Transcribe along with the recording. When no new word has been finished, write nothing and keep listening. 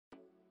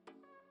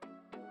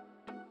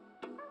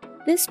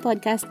This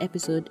podcast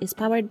episode is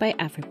powered by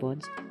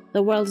AfriPods,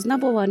 the world's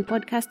 #1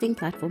 podcasting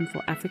platform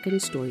for African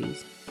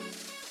stories.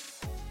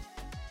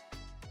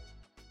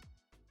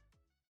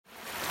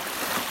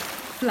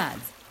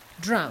 Floods,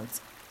 droughts,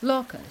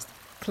 locusts,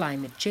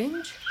 climate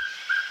change.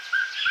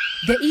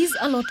 There is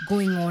a lot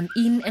going on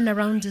in and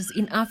around us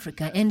in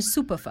Africa, and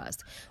super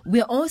fast.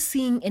 We're all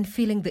seeing and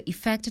feeling the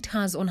effect it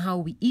has on how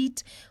we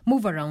eat,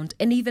 move around,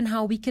 and even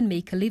how we can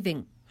make a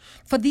living.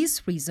 For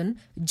this reason,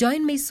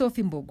 join me,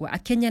 Sophie Mbogwa, a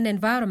Kenyan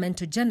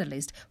environmental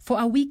journalist, for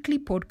our weekly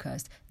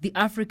podcast, the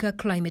Africa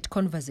Climate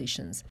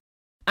Conversations.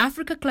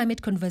 Africa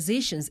Climate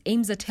Conversations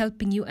aims at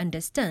helping you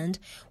understand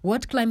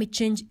what climate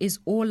change is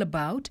all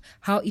about,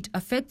 how it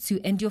affects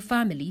you and your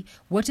family,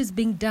 what is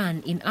being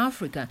done in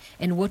Africa,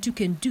 and what you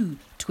can do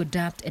to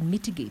adapt and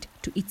mitigate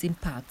to its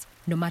impacts,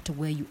 no matter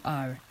where you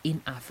are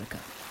in Africa.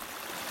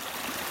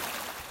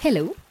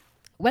 Hello.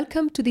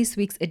 Welcome to this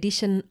week's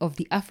edition of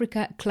the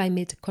Africa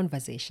Climate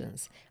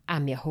Conversations.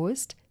 I'm your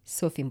host,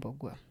 Sophie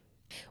Mbogwa.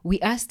 We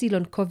are still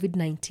on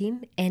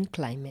COVID-19 and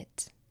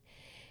climate.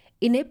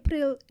 In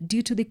April,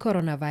 due to the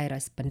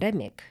coronavirus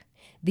pandemic,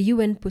 the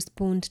UN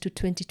postponed to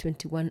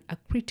 2021 a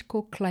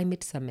critical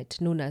climate summit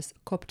known as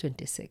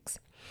COP26.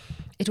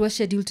 It was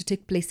scheduled to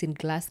take place in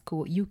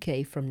Glasgow,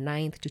 UK from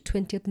 9th to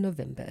 20th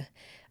November.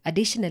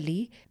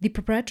 Additionally, the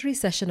preparatory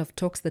session of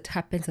talks that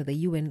happens at the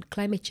UN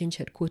Climate Change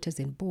Headquarters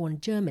in Bonn,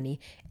 Germany,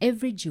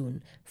 every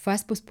June,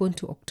 first postponed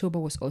to October,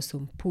 was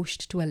also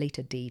pushed to a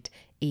later date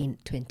in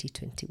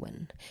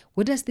 2021.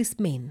 What does this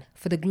mean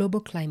for the global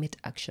climate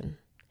action?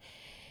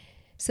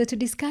 So to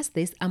discuss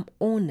this, I'm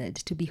honored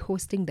to be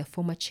hosting the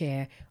former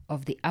chair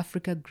of the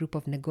Africa Group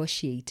of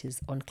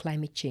Negotiators on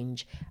Climate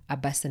Change,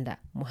 Ambassador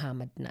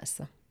Mohamed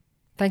Nasr.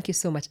 Thank you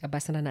so much,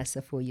 Ambassador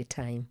Nasr, for your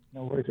time.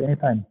 No worries,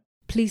 anytime.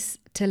 Please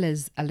tell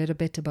us a little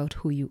bit about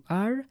who you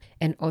are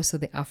and also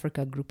the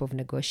Africa Group of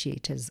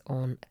Negotiators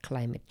on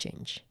Climate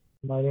Change.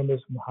 My name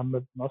is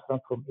Mohamed Nasr. I'm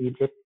from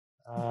Egypt.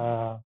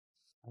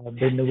 I've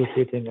been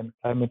negotiating on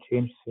climate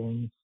change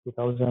since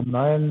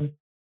 2009.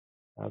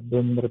 I've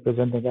been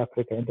representing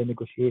Africa in the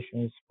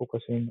negotiations,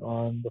 focusing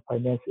on the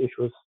finance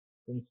issues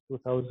since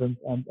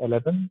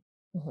 2011.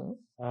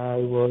 I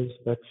was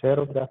the chair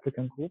of the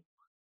African Group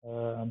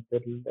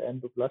until the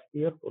end of last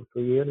year for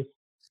 2 years,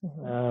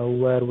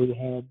 where we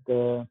had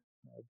two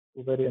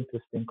very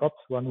interesting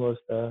COPs. One was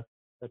the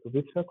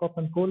Katowice COP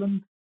in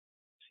Poland,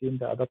 seeing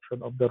the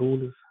adoption of the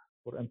rules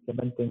for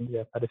implementing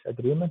the Paris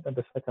Agreement, and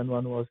the second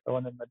one was the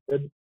one in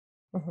Madrid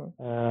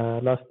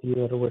last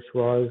year, which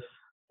was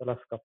the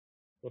last COP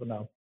for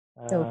now.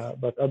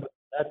 But other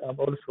than that, I'm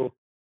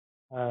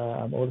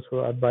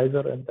also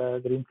advisor in the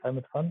Green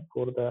Climate Fund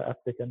for the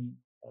African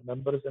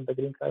members in the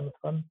Green Climate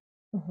Fund.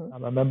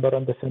 I'm a member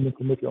on the Standing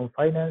Committee on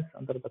Finance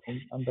under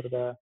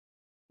the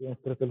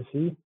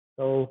UNFCCC.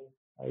 So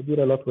I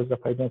deal a lot with the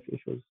finance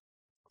issues.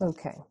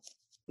 Okay.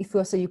 If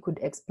also you could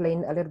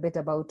explain a little bit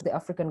about the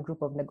African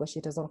Group of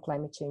Negotiators on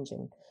Climate Change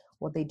and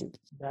what they do.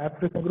 The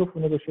African Group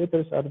of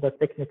Negotiators are the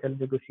technical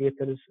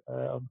negotiators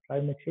on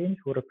climate change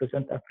who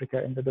represent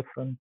Africa in the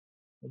different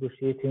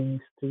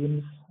negotiating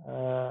streams,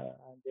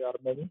 and there are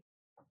many.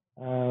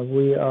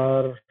 We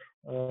are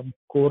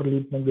core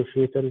lead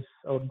negotiators,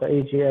 or the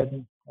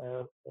AGN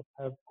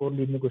have core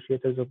lead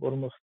negotiators of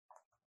almost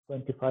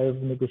 25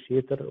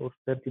 negotiators or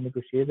 30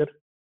 negotiators.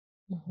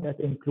 That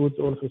includes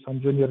also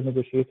some junior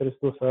negotiators.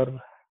 Those are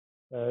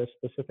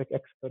specific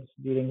experts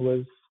dealing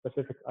with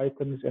specific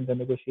items in the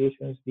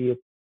negotiations, be it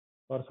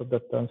parts of the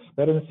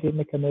transparency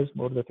mechanism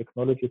or the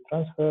technology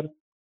transfer,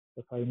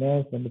 the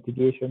finance, the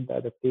mitigation, the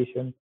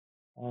adaptation,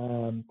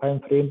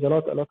 time frames, a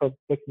lot of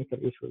technical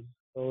issues.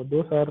 So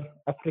those are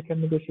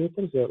African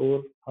negotiators. They're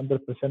all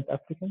 100%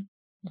 African.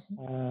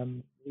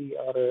 We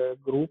are a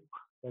group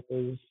that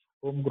is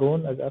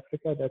homegrown as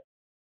Africa, that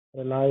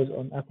relies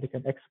on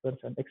African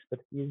experts and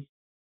expertise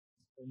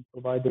in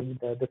providing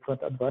the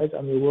different advice.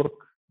 And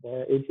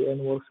the AGN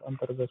works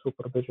under the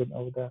supervision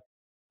of the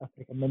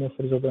African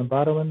Ministers of the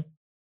Environment,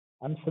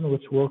 AMSEN,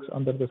 which works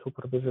under the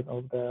supervision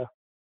of the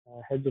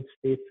heads of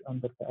states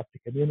under the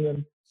African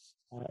Union,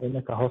 in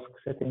a CAHOSC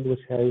setting,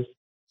 which has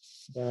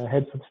the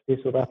heads of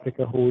states of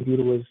Africa who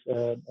deal with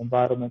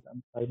environment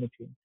and climate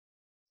change.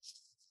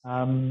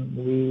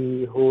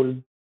 We hold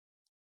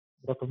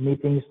a lot of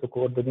meetings to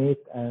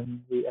coordinate,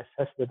 and we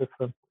assess the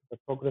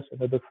progress in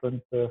the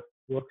different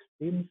work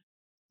streams,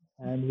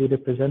 and we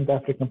represent the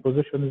African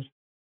positions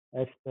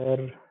as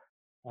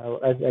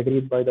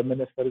agreed by the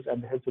ministers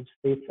and the heads of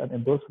states and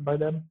endorsed by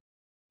them.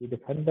 We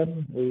defend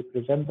them, we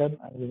present them,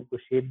 and we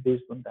negotiate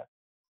based on that.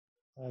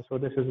 So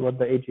this is what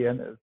the AGN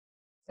is.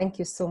 Thank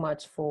you so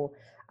much for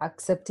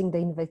accepting the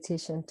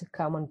invitation to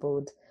come on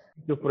board.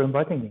 Thank you for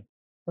inviting me.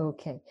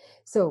 Okay.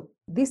 So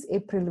this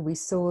April, we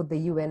saw the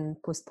UN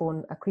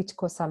postpone a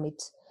critical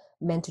summit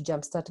meant to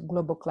jumpstart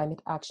global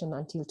climate action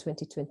until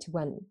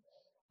 2021.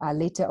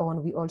 Later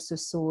on, we also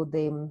saw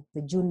the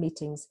June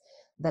meetings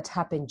that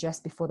happened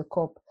just before the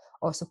COP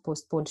also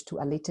postponed to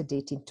a later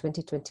date in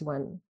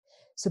 2021.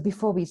 So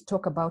before we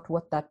talk about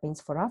what that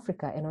means for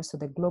Africa and also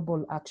the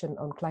global action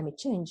on climate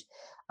change,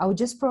 I would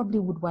just probably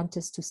would want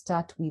us to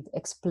start with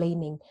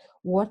explaining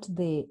what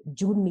the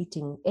June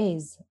meeting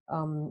is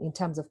in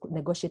terms of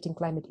negotiating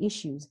climate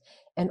issues,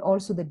 and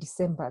also the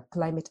December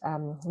climate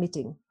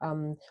meeting.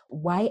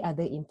 Why are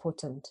they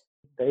important?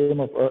 The aim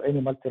of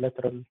any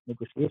multilateral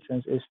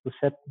negotiations is to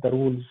set the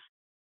rules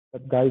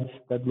that guides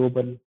the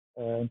global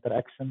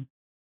interaction,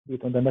 be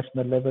it on the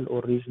national level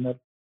or regional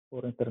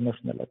or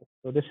international level.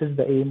 So this is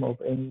the aim of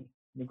any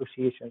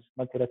negotiations,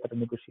 multilateral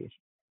negotiations.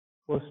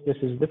 Of course, this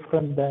is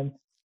different than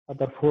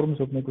other forms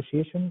of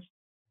negotiations,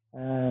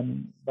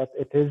 but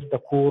it is the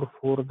core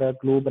for the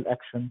global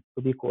action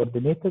to be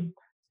coordinated,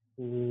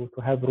 to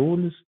have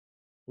rules,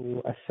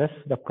 to assess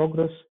the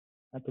progress,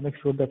 and to make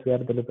sure that we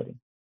are delivering.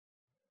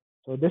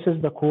 So this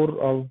is the core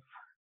of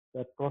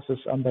the process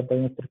under the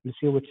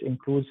UNFCCC, which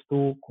includes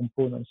two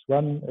components.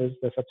 One is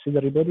the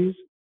subsidiary bodies,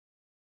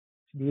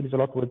 which deals a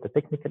lot with the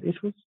technical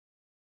issues,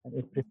 and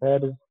it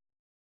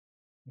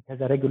has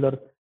a regular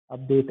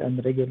update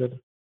and regular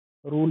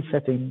rule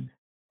setting.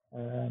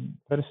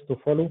 First, to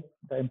follow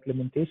the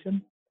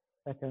implementation.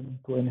 Second,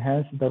 to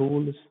enhance the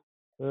rules.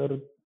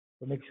 Third,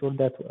 to make sure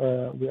that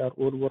we are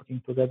all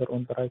working together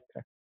on the right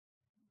track.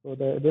 So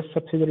this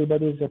subsidiary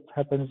bodies that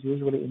happens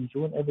usually in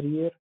June every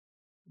year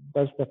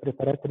does the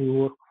preparatory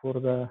work for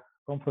the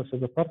Conference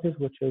of the Parties,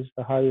 which is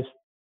the highest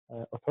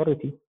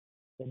authority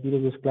that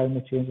deals with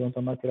climate change on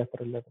the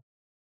multilateral level.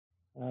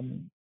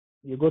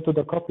 You go to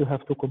the COP, you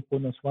have two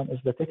components. One is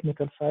the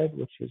technical side,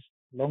 which is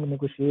long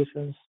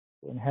negotiations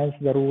to enhance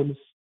the rules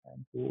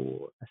and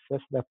to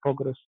assess the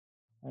progress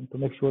and to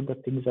make sure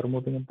that things are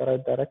moving in the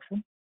right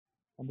direction.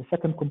 And the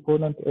second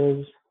component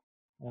is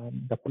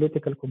the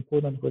political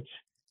component, which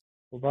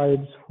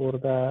provides for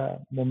the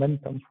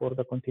momentum for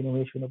the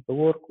continuation of the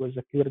work with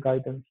a clear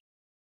guidance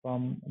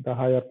from the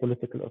higher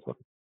political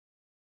authority.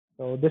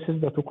 So this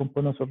is the two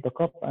components of the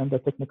COP and the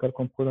technical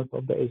component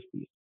of the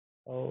HB.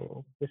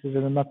 So this is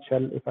in a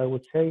nutshell, if I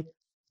would say,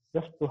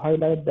 just to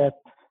highlight that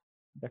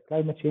the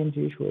climate change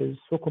issue is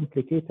so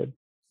complicated,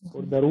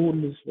 or the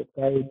rules that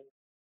guide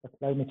the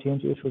climate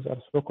change issues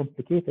are so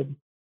complicated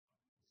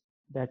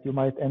that you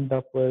might end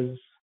up with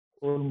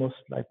almost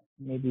like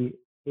maybe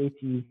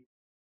 80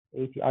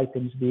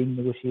 items being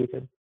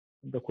negotiated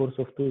in the course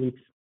of 2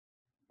 weeks.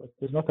 But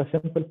it's not a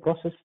simple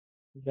process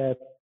that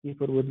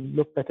people would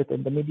look at it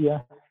in the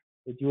media,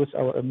 reduce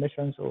our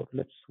emissions, or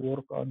let's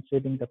work on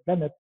saving the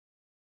planet.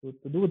 So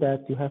to do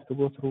that, you have to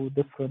go through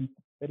different,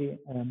 very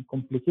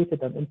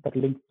complicated and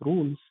interlinked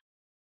rules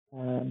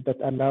that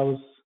allows,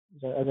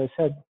 as I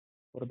said,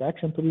 for the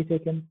action to be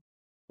taken,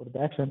 for the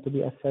action to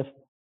be assessed,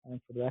 and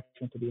for the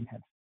action to be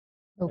enhanced.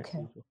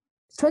 Okay.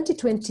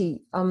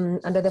 2020,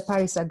 under the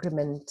Paris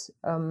Agreement,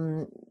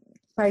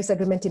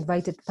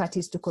 invited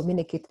parties to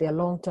communicate their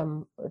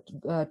long-term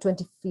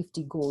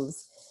 2050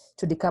 goals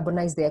to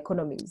decarbonize their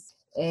economies.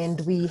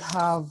 And we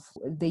have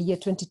the year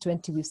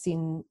 2020, we've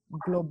seen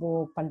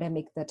global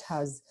pandemic that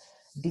has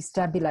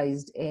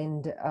destabilized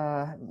and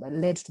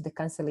led to the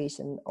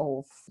cancellation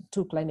of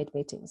 2 climate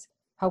meetings.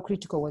 How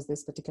critical was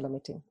this particular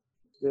meeting?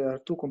 There are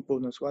 2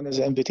 components. One is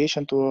an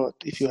invitation to,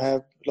 if you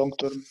have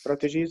long-term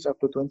strategies up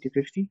to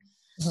 2050,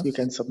 you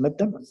can submit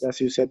them.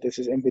 As you said, this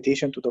is an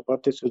invitation to the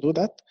parties to do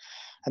that.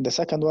 And the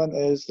second one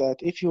is that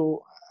if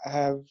you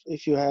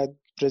had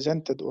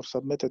presented or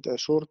submitted a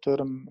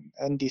short-term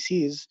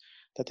NDCs,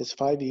 that is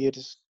 5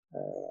 years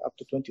up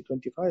to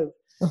 2025,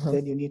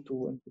 then you need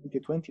to, in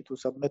 2020, to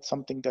submit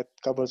something that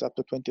covers up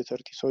to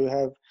 2030. So you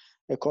have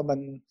a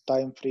common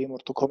time frame or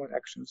 2 common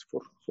actions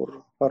for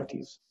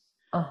parties.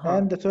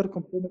 And the third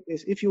component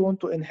is if you want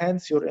to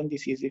enhance your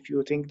NDCs, if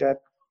you think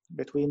that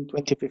between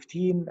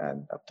 2015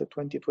 and up to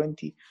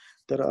 2020,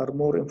 there are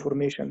more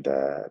information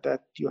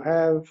that you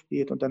have,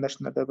 be it on the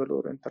national level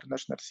or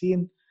international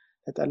scene,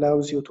 that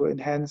allows you to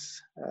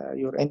enhance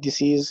your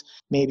NDCs,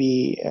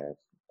 maybe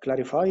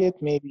clarify it,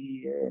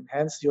 maybe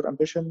enhance your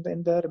ambition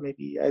in there,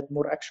 maybe add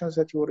more actions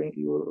that you're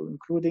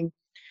including,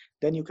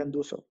 then you can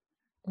do so.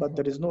 But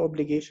there is no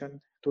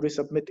obligation to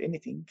resubmit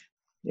anything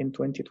in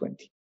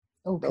 2020.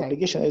 Okay. The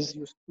obligation is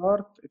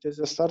it is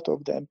the start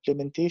of the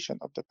implementation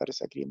of the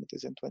Paris Agreement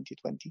is in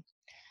 2020.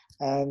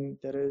 And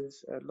there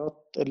is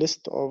a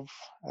list of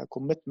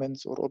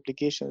commitments or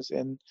obligations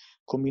and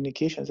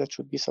communications that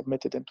should be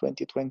submitted in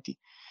 2020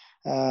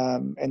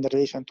 in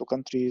relation to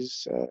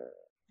countries'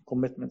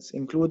 commitments,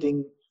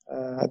 including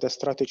the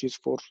strategies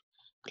for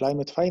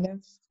climate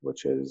finance,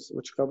 which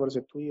covers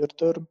a 2-year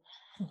term,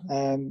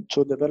 and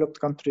to developed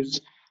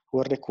countries who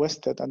are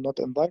requested and not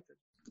invited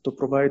to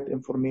provide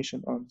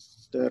information on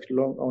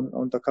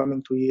on the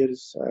coming 2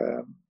 years,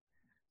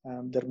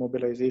 their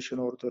mobilization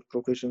or their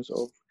provisions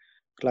of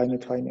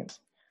climate finance.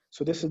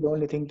 So this is the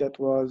only thing that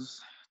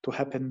was to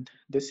happen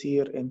this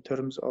year in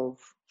terms of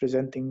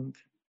presenting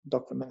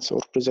documents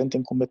or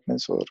presenting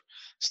commitments or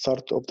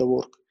start of the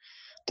work.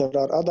 There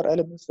are other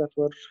elements that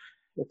were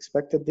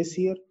expected this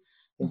year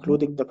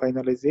including the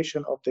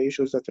finalization of the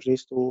issues that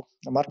relate to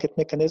the market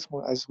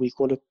mechanism, as we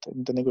call it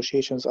in the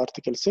negotiations,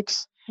 Article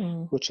 6,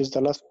 which is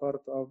the last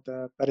part of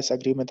the Paris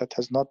Agreement that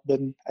has not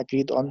been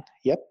agreed on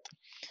yet.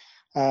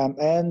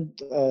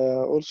 And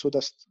also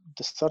the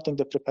starting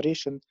the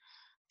preparation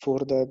for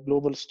the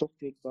global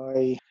stocktake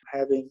by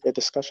having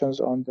discussions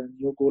on the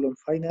new goal on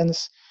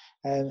finance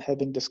and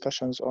having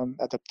discussions on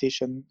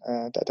adaptation,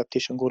 the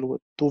adaptation goal,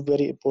 with two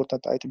very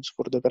important items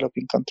for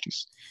developing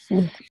countries.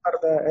 These are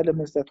the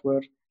elements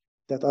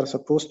that are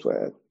supposed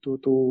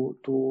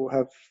to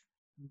have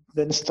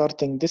been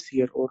starting this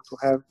year, or to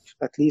have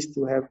at least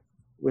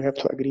we have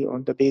to agree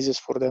on the basis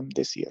for them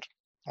this year,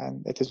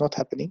 and it is not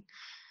happening.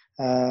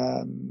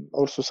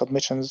 Also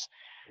submissions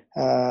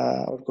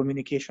or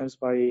communications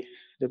by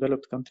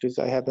developed countries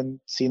I haven't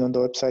seen on the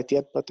website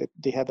yet, but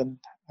they haven't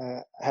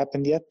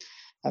happened yet.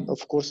 And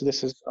of course,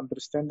 this is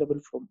understandable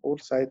from all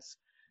sides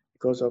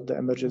because of the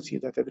emergency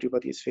that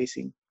everybody is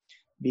facing,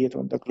 be it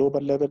on the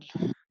global level,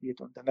 be it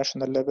on the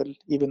national level,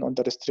 even on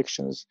the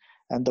restrictions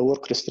and the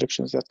work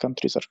restrictions that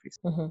countries are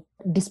facing.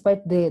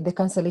 Despite the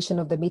cancellation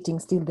of the meeting,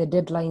 still the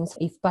deadlines,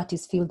 if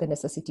parties feel the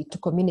necessity to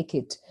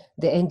communicate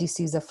the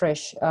NDCs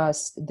afresh,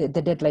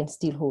 the deadline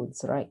still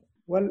holds, right?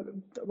 Well,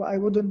 I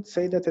wouldn't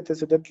say that it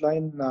is a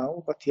deadline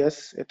now, but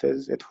yes,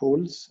 it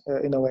holds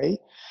in a way.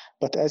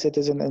 But as it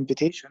is an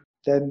invitation,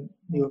 then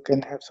you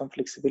can have some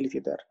flexibility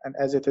there. And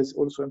as it is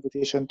also an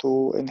invitation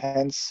to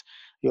enhance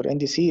your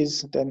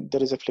NDCs, then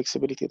there is a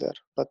flexibility there.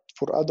 But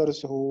for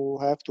others who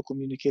have to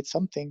communicate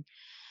something,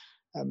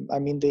 I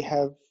mean, they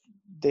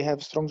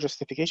have strong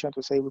justification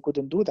to say we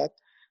couldn't do that,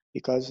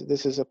 because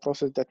this is a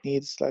process that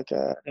needs like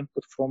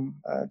input from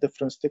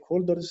different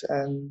stakeholders,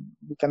 and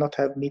we cannot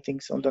have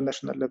meetings on the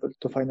national level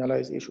to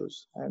finalize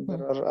issues, and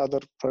there are other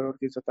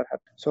priorities that are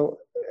happening. So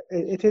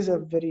it is a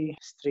very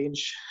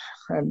strange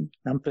and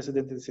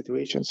unprecedented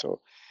situation. So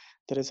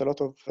there is a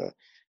lot of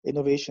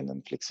innovation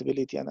and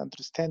flexibility and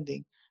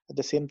understanding. At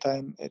the same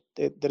time,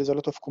 there is a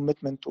lot of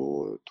commitment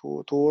to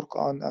work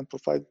on and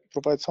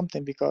provide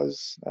something,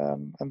 because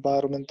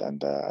environment and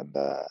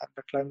the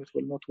climate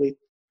will not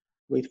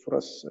wait for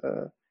us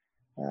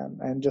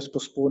and just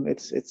postpone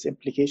its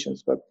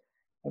implications, but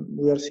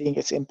we are seeing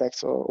its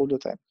impacts all the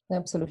time.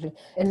 Absolutely.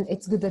 And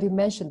it's good that you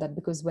mentioned that,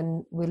 because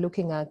when we're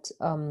looking at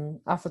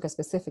Africa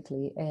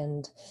specifically,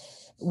 and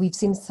we've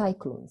seen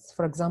cyclones,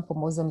 for example,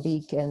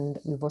 Mozambique, and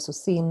we've also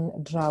seen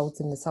droughts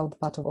in the south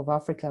part of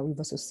Africa. We've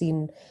also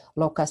seen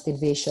locust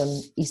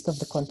invasion east of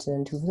the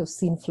continent. We've also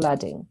seen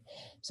flooding.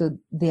 So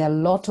there are a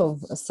lot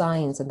of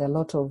signs, and there are a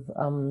lot of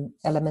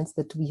elements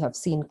that we have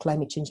seen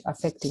climate change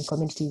affecting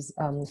communities,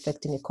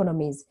 affecting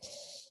economies.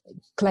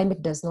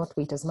 Climate does not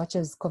wait. As much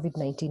as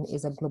COVID-19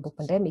 is a global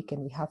pandemic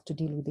and we have to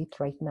deal with it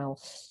right now,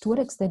 to what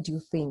extent do you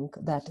think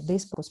that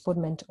this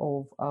postponement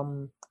of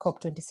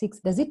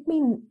COP26, does it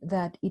mean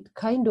that it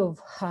kind of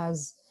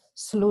has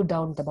slowed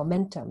down the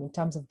momentum in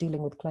terms of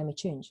dealing with climate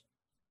change?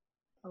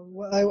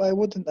 Well, I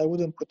wouldn't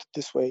put it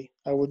this way.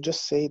 I would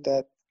just say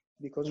that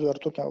because we are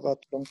talking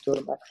about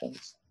long-term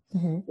actions,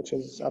 which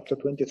is up to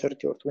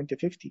 2030 or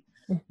 2050,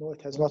 no,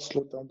 it has not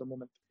slowed down the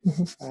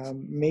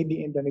momentum.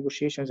 Maybe in the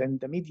negotiations and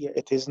the media,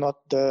 it is not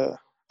the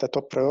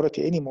top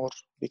priority anymore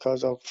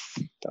because of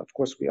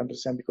course, we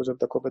understand, because of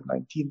the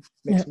COVID-19,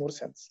 makes more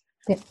sense.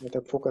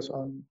 The focus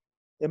on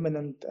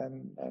imminent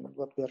and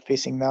what we are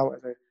facing now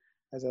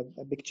as a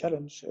big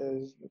challenge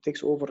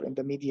takes over in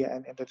the media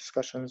and in the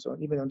discussions, or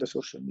even on the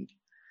social media.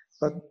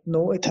 But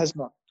no, it has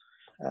not.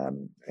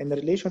 In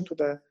relation to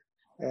the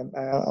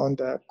on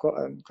the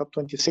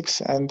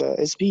COP26 and the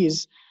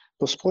SPs,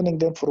 postponing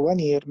them for 1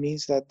 year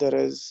means that there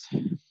is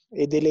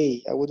a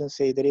delay. I wouldn't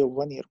say a delay of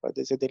 1 year, but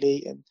there's a delay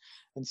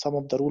in some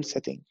of the rule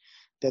setting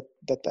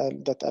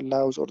that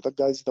allows or that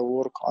guides the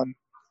work on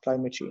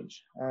climate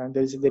change. And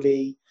there's a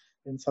delay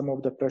in some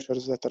of the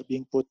pressures that are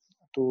being put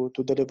to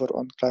deliver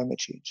on climate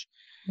change.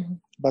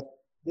 But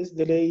this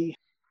delay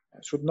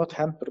should not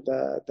hamper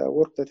the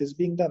work that is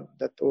being done,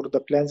 or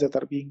the plans that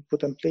are being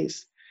put in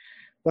place.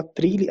 What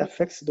really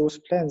affects those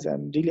plans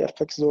and really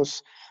affects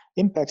those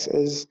impacts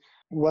is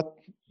what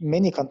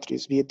many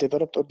countries, be it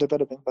developed or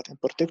developing, but in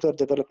particular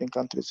developing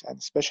countries, and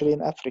especially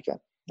in Africa,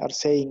 are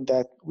saying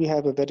that we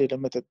have a very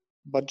limited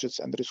budgets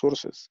and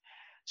resources.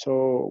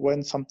 So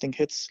when something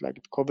hits like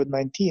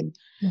COVID-19,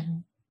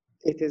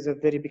 it is a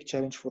very big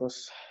challenge for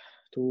us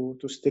to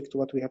stick to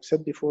what we have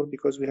said before,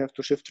 because we have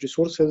to shift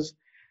resources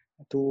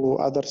to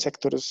other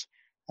sectors,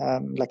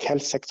 like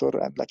health sector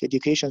and like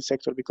education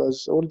sector,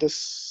 because all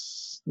this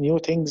new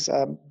things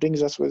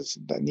brings us with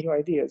the new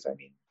ideas. I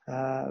mean,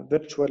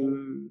 virtual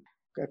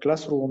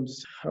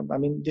classrooms. I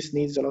mean, this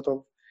needs a lot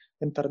of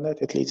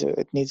internet. It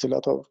needs a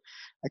lot of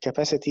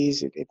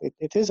capacities.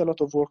 It is a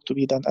lot of work to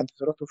be done, and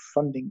there's a lot of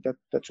funding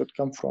that should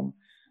come from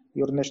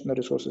your national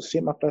resources.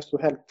 Same applies to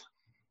health.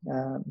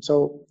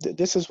 So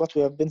this is what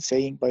we have been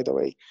saying, by the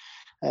way,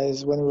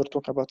 as when we were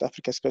talking about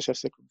Africa's special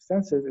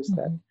circumstances, is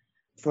that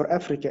for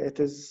Africa, it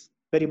is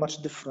very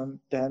much different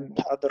than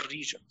other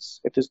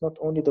regions. It is not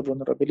only the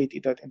vulnerability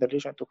that in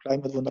relation to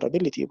climate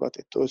vulnerability, but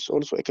it is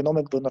also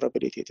economic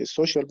vulnerability. It is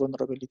social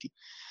vulnerability.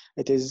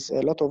 It is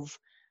a lot of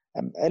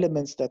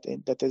elements that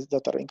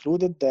are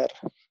included there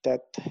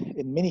that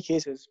in many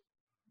cases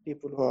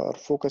people who are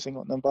focusing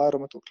on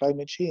environment or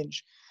climate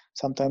change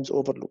sometimes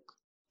overlook.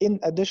 In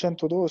addition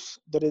to those,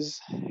 there is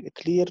a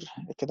clear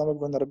economic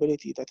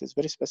vulnerability that is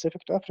very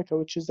specific to Africa,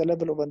 which is the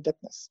level of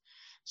indebtedness.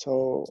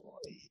 So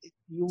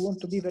you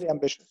want to be very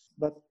ambitious,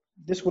 but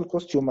this will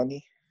cost you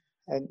money.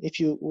 And if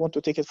you want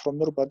to take it from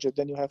your budget,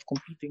 then you have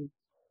competing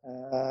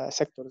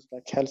sectors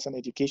like health and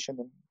education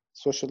and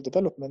social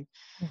development.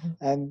 Mm-hmm.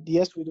 And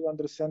yes, we do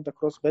understand the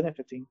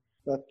cross-benefiting,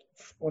 but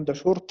on the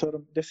short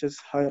term, this is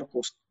higher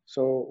cost.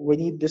 So we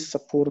need this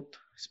support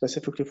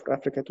specifically for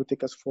Africa to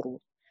take us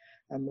forward.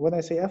 And when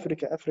I say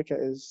Africa, Africa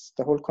is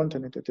the whole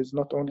continent. It is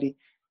not only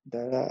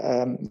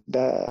the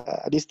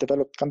least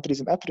developed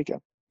countries in Africa,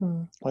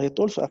 but it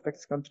also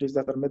affects countries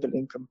that are middle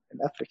income in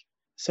Africa.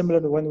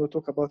 Similarly, when we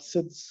talk about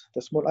SIDS,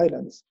 the small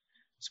islands,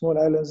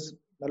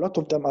 a lot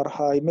of them are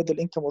high middle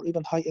income or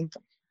even high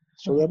income.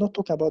 So we are not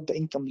talking about the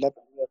income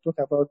level. We are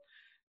talking about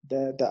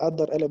the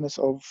other elements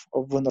of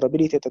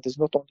vulnerability that is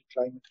not only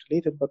climate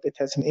related, but it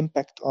has an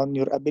impact on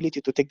your ability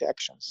to take the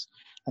actions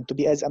and to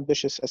be as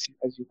ambitious as you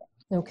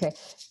can. Okay.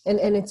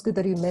 And it's good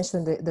that you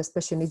mentioned the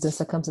special needs and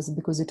circumstances,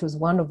 because it was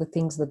one of the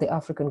things that the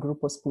African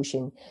group was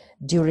pushing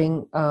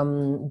during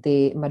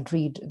the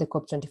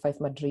COP25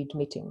 Madrid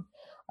meeting.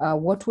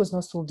 What was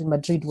not solved in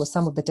Madrid was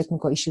some of the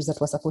technical issues that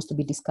were supposed to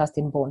be discussed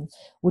in Bonn.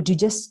 Would you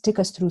just take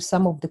us through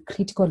some of the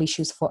critical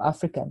issues for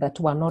Africa that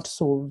were not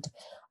solved,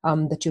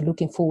 that you're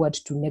looking forward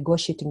to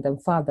negotiating them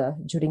further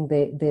during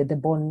the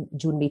Bonn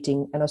June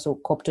meeting and also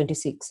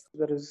COP26?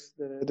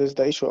 There's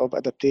the issue of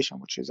adaptation,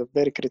 which is a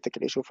very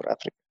critical issue for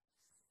Africa.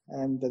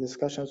 And the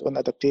discussions on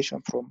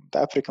adaptation from the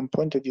African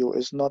point of view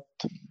is not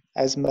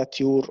as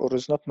mature or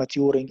is not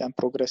maturing and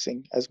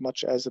progressing as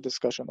much as the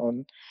discussion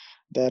on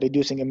the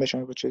reducing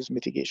emission, which is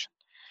mitigation.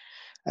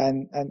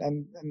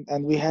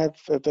 And we have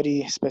a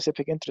very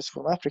specific interest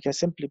from Africa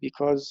simply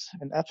because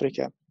in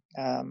Africa,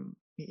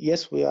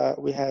 yes, we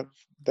have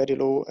very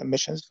low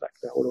emissions, like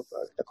the whole of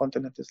the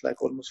continent is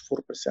like almost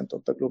 4%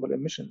 of the global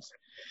emissions.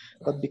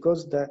 But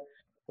because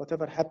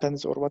whatever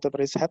happens or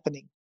whatever is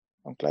happening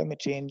on climate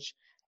change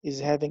is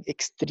having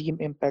extreme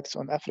impacts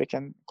on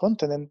African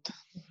continent,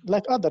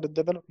 like other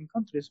developing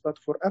countries, but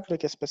for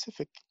Africa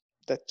specific,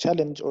 the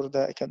challenge or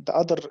the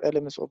other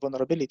elements of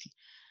vulnerability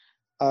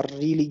are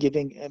really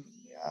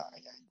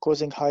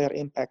causing higher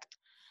impact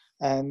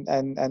and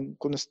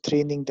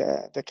constraining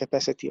the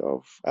capacity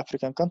of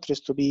African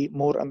countries to be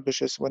more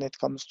ambitious when it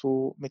comes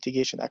to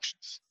mitigation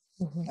actions.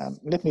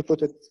 Let me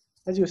put it,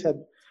 as you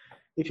said,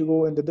 if you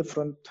go in the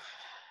different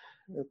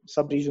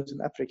sub-regions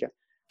in Africa,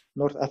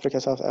 North Africa,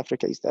 South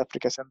Africa, East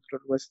Africa, Central,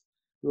 West,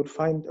 you will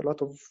find a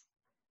lot of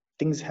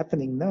things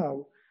happening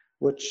now,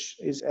 which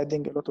is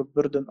adding a lot of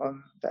burden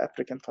on the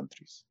African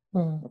countries.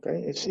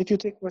 Okay, if you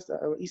take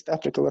East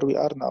Africa, where we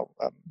are now,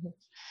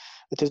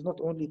 it is not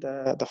only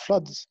the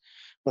floods,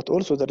 but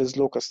also there is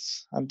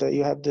locusts, and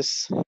you have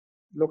this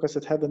locusts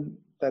that happened,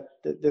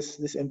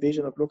 this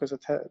invasion of locusts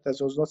that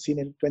was not seen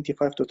in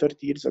 25 to 30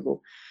 years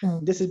ago.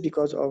 This is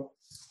because of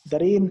the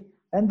rain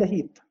and the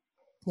heat.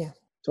 Yeah.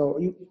 So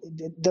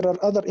there are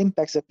other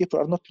impacts that people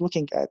are not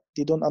looking at.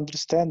 They don't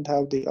understand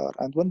how they are.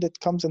 And when it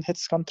comes and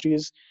hits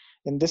countries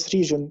in this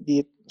region, be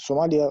it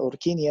Somalia or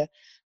Kenya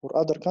or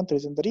other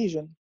countries in the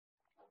region,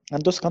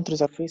 and those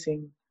countries are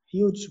facing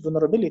huge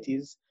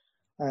vulnerabilities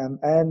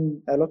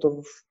and a lot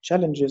of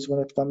challenges when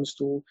it comes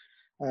to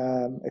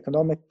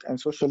economic and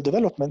social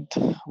development,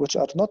 which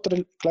are not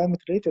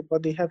climate related,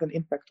 but they have an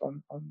impact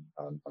on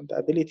the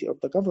ability of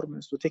the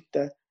governments to take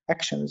the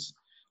actions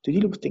to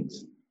deal with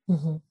things.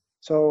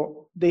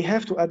 So they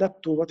have to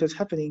adapt to what is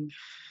happening,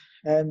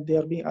 and they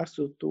are being asked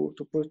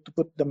to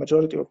put the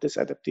majority of this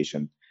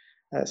adaptation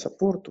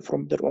support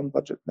from their own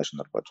budget,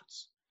 national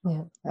budgets.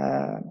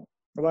 Yeah.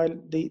 While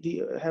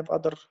they have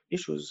other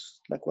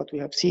issues like what we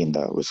have seen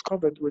with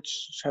COVID,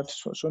 which have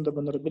shown the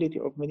vulnerability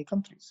of many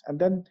countries. And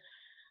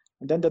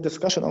then the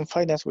discussion on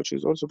finance, which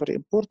is also very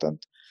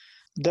important.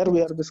 There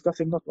we are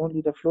discussing not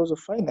only the flows of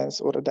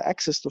finance or the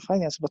access to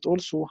finance, but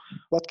also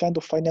what kind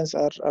of finance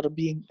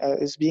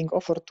is being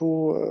offered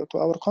to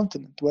our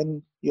continent.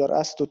 When you are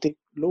asked to take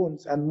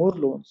loans and more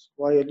loans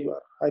while you are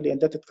a highly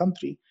indebted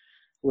country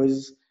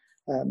with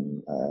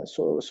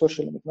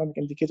social and economic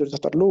indicators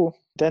that are low,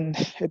 then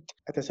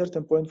at a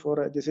certain point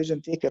for a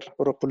decision taker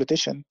or a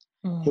politician,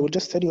 he will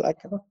just tell you, I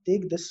cannot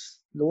take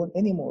this loan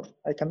anymore.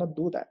 I cannot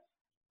do that.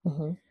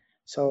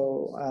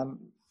 So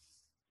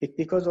it's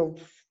because of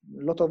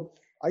a lot of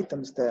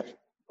items there.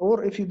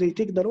 Or if they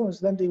take the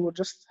loans, then they will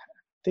just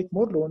take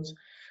more loans,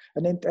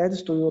 and it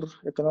adds to your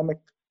economic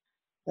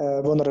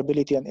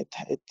vulnerability, and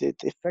it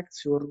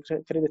affects your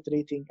credit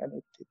rating, and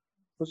it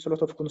puts a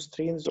lot of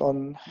constraints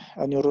on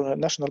your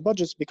national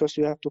budgets because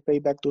you have to pay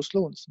back those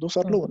loans. Those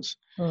are loans.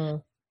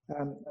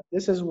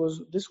 This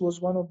was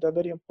one of the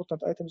very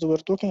important items we were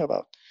talking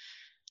about.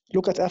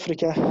 look at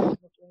Africa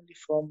not only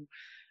from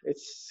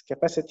its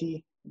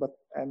capacity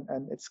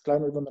and its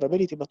climate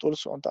vulnerability, but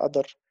also on the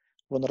other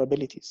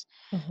vulnerabilities,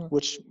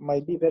 which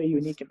might be very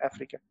unique in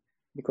Africa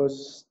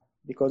because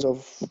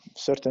of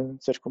certain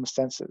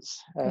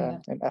circumstances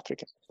in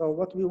Africa. So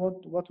what we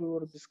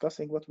were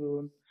discussing, what we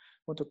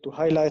wanted to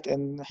highlight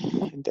in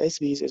the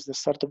SBs is the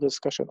start of the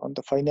discussion on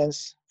the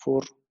finance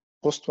for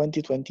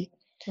post-2020,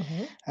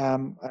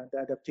 the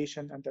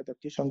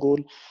adaptation goal,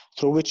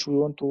 through which we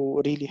want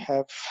to really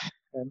have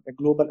a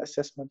global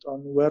assessment on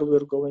where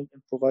we're going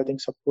in providing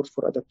support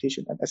for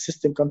adaptation and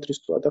assisting countries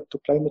to adapt to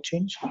climate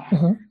change,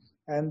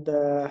 and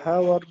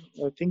how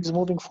are things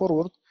moving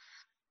forward.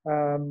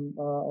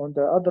 On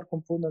the other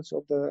components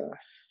of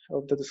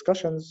the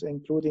discussions,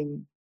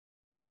 including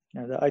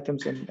the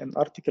items in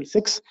Article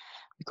 6,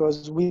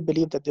 because we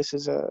believe that this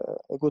is a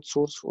good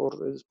source or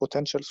is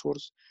potential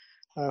source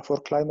for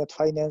climate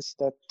finance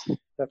that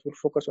will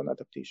focus on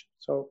adaptation.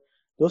 So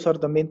those are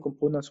the main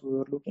components we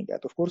were looking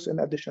at. Of course, in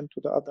addition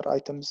to the other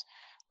items,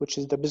 which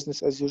is the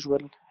business as usual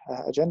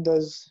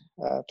agendas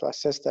to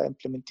assess the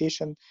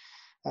implementation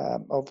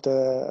of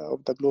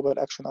the global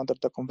action under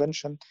the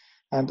convention,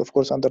 and of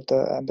course under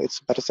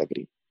its Paris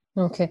Agreement.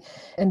 Okay,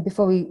 and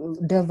before we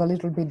delve a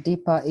little bit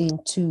deeper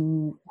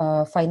into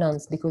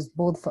finance, because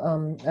both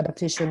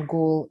adaptation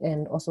goal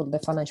and also the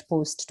finance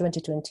post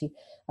 2020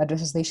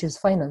 addresses the issues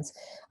of finance,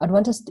 I'd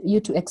want you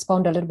to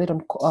expound a little bit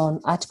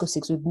on Article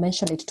 6. We've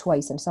mentioned it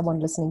twice, and someone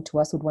listening to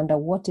us would wonder,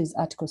 what is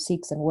Article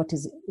 6 and what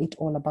is it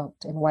all about,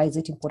 and why is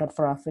it important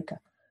for Africa?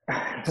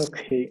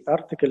 Okay,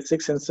 Article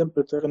 6 in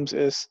simple terms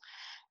is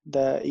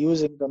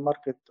using the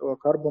market or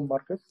carbon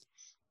market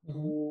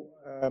to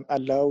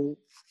allow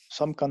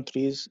some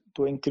countries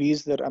to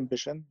increase their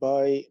ambition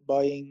by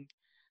buying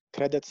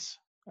credits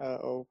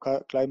or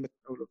climate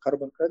or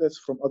carbon credits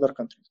from other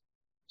countries.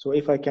 So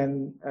if I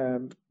can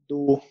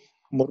do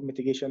more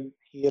mitigation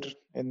here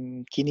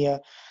in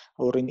Kenya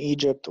or in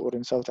Egypt or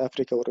in South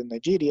Africa or in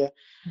Nigeria,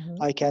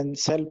 I can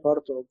sell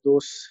part of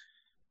those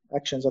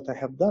actions that I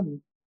have done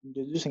in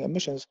reducing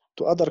emissions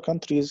to other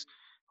countries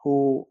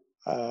who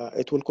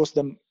it will cost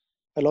them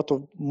a lot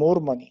of more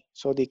money,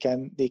 so they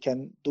can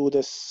do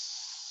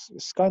this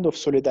kind of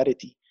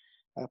solidarity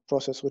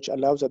process, which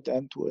allows at the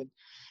end to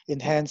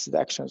enhance the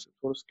actions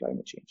towards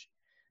climate change.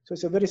 So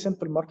it's a very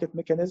simple market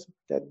mechanism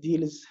that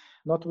deals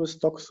not with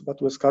stocks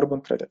but with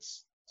carbon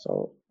credits.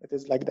 So it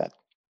is like that.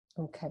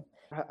 Okay.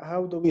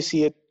 How do we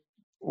see it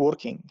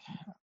working?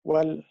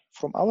 Well,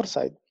 from our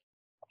side,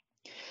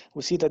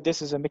 we see that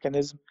this is a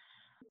mechanism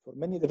for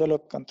many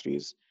developed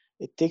countries.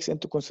 It takes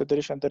into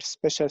consideration their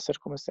special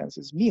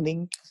circumstances,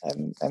 meaning,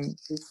 and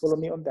please follow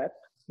me on that,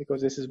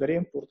 because this is very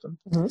important,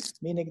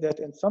 meaning that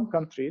in some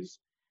countries,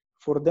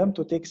 for them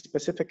to take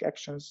specific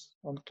actions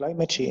on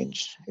climate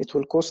change, it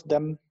will cost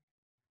them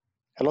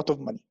a lot of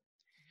money.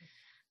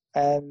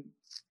 And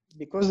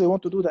because they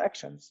want to do the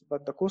actions,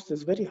 but the cost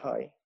is very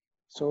high,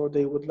 so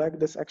they would like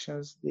these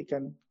actions, they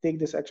can take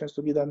these actions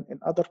to be done in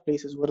other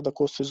places where the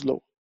cost is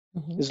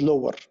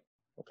lower,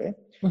 okay?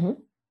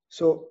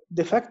 So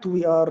the fact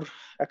we are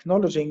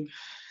acknowledging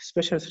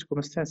special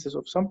circumstances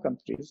of some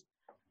countries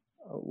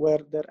where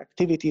their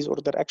activities or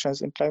their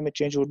actions in climate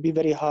change would be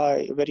very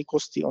high, very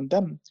costly on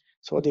them,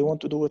 so they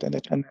want to do it in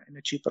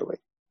a cheaper way,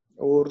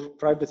 or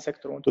private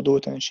sector want to do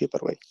it in a cheaper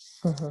way.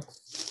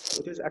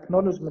 It is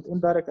acknowledgement,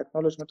 indirect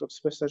acknowledgement of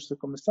special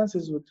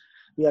circumstances.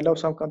 We allow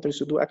some countries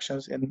to do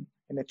actions in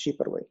a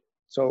cheaper way.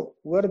 So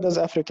where does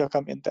Africa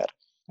come in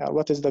there?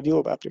 What is the view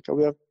of Africa?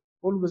 We have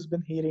always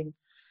been hearing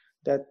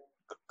that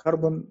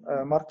carbon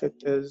market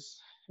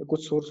is a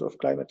good source of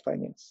climate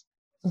finance.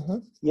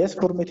 Yes,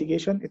 for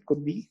mitigation it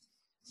could be,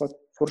 but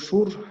for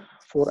sure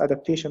for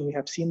adaptation, we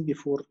have seen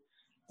before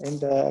in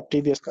the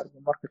previous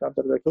carbon market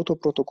under the Kyoto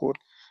Protocol,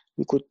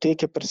 we could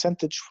take a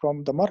percentage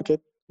from the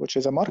market, which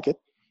is a market,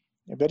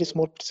 a very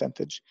small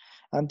percentage,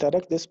 and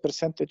direct this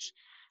percentage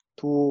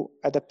to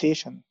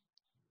adaptation,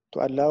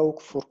 to allow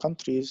for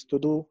countries to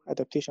do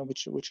adaptation,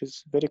 which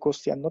is very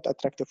costly and not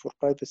attractive for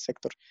private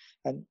sector,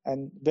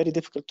 and very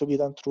difficult to be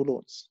done through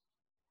loans.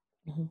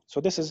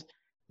 So this has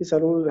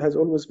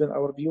always been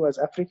our view as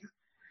Africa.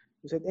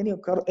 We said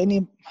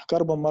any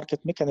carbon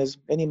market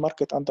mechanism, any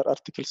market under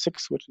Article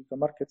 6, which is the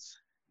markets,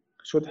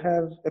 should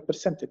have a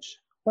percentage,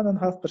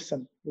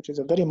 1.5%, which is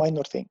a very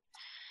minor thing,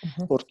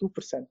 or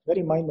 2%,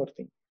 very minor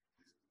thing,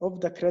 of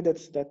the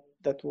credits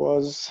that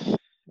was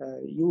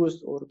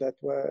used or that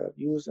were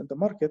used in the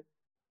market,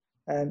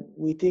 and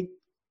we take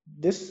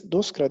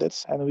those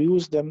credits and we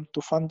use them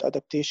to fund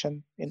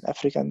adaptation in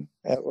African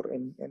or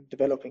in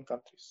developing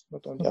countries,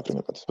 not only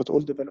African countries, but all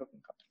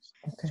developing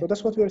countries. So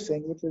that's what we're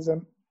saying, which is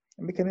a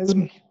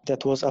mechanism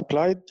that was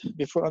applied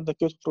before under the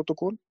Kyoto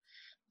Protocol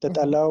that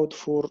allowed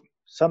for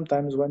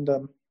sometimes when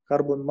the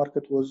carbon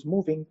market was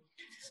moving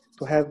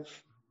to have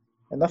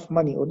enough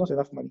money or not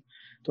enough money,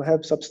 to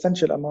have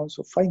substantial amounts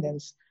of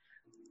finance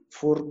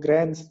for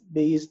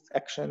grants-based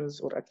actions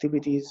or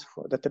activities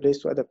that relates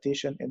to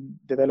adaptation in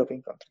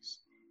developing countries.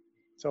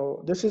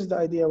 So this is the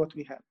idea what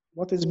we have.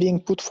 What is being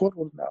put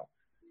forward now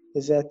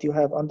is that you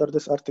have under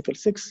this Article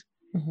 6,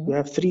 you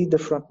have three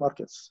different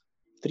markets.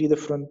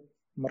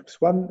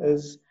 One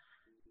is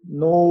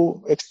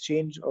no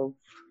exchange of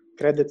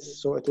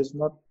credits, so it is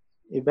not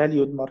a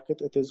valued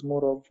market, it is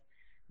more of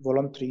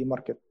voluntary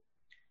market.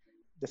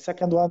 The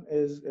second one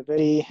is a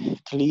very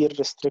clear,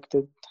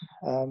 restricted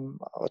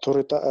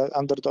authority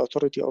under the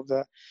authority of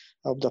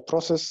the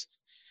process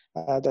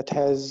that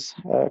has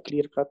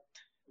clear-cut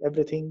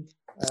everything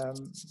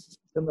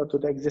similar to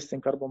the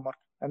existing carbon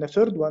market. And the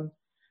third one,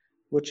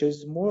 which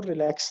is more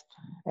relaxed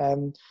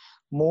and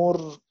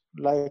more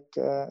like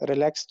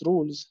relaxed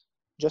rules,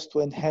 just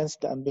to enhance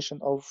the ambition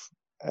of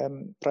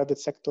private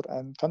sector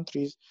and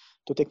countries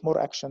to take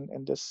more action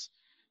in this,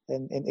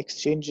 in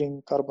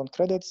exchanging carbon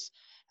credits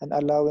and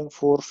allowing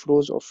for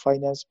flows of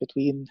finance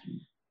between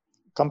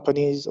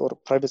companies or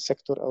private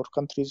sector or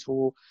countries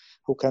who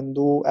can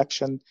do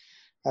action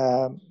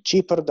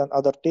cheaper than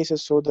other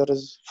places, so there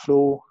is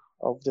flow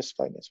of this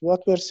finance.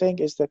 What we're saying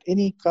is that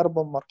any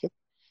carbon market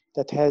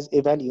that has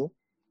a value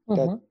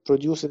that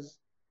produces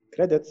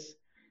credits,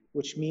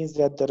 which means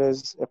that there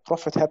is a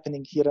profit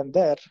happening here and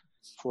there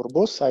for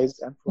both sides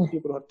and for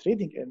people who are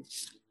trading in,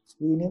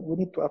 we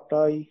need to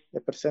apply a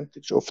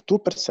percentage of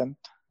 2%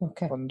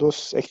 on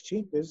those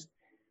exchanges,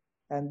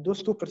 and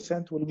those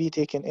 2% will be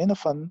taken in a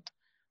fund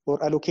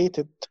or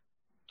allocated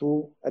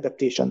to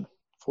adaptation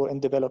in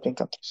developing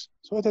countries.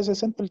 So it is a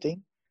simple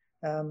thing.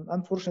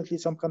 Unfortunately,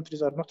 some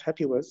countries are not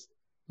happy with,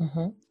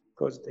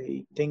 because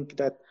they think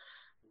that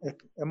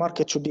a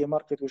market should be a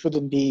market. We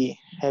shouldn't be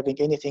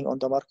having anything on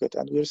the market.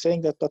 And we're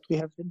saying that, but we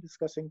have been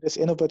discussing this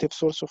innovative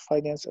source of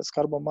finance as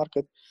carbon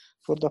market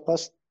for the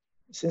past,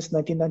 since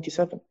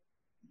 1997.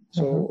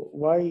 So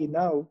why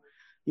now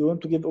you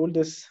want to give all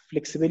these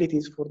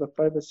flexibilities for the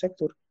private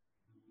sector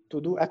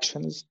to do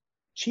actions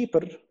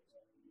cheaper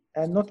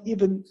and not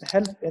even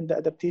help in the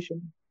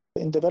adaptation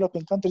in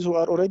developing countries who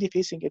are already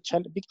facing a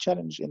big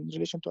challenge in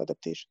relation to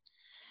adaptation?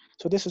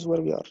 So this is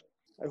where we are.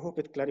 I hope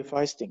it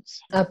clarifies things.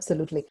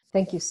 Absolutely.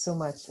 Thank you so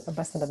much,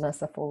 Ambassador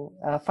Nasr, for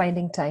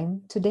finding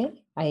time today.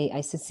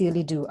 I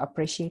sincerely do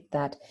appreciate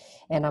that.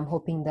 And I'm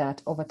hoping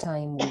that over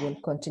time we will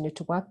continue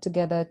to work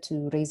together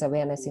to raise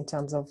awareness in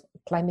terms of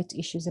climate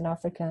issues in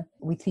Africa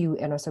with you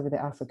and also with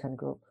the African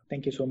Group.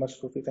 Thank you so much,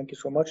 Sophie. Thank you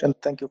so much. And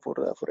thank you for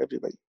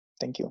everybody.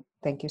 Thank you.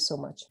 Thank you so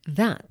much.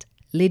 That,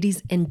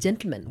 ladies and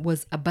gentlemen,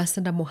 was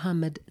Ambassador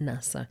Mohamed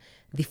Nasr,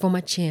 the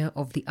former chair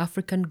of the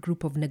African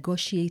Group of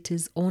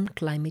Negotiators on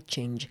Climate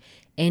Change,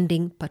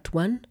 ending part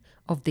one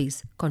of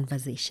this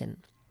conversation.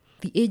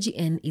 The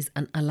AGN is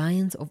an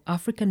alliance of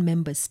African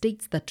member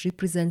states that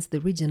represents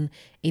the region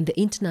in the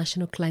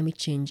international climate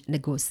change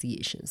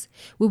negotiations.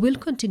 We will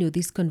continue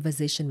this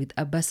conversation with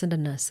Ambassador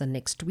Nasr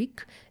next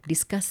week,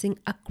 discussing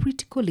a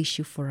critical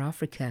issue for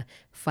Africa,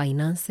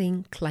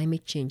 financing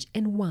climate change,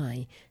 and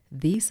why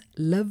this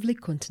lovely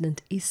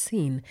continent is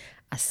seen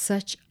as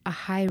such a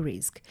high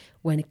risk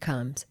when it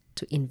comes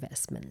to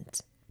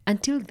investment.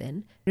 Until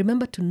then,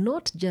 remember to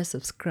not just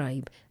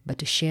subscribe, but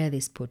to share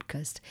this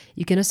podcast.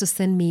 You can also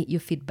send me your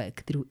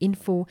feedback through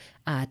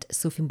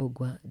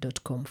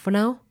info@sophimbogwa.com. For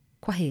now,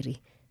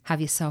 kwaheri.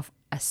 Have yourself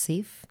a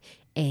safe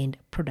and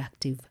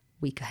productive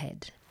week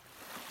ahead.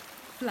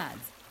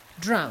 Floods,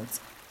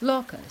 droughts,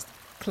 locusts,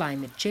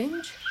 climate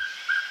change.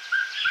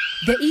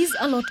 There is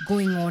a lot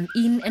going on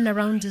in and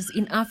around us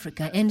in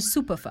Africa, and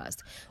super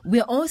fast.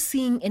 We're all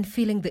seeing and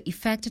feeling the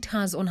effect it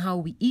has on how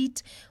we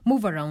eat,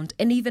 move around,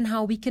 and even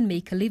how we can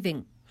make a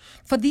living.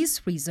 For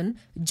this reason,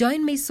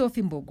 join me,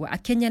 Sophie Mbogwa, a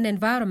Kenyan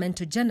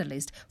environmental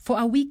journalist, for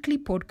our weekly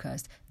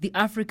podcast, the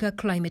Africa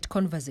Climate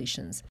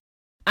Conversations.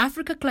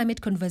 Africa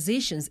Climate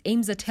Conversations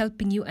aims at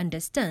helping you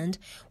understand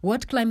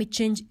what climate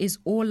change is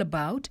all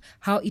about,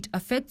 how it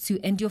affects you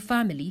and your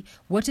family,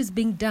 what is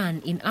being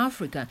done in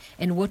Africa,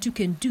 and what you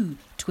can do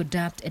to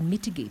adapt and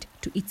mitigate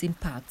to its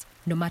impacts,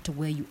 no matter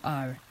where you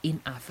are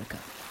in Africa.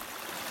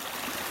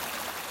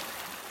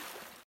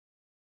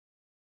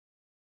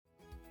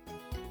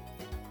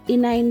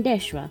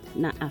 Inaendeshwa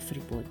na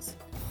AfriPods.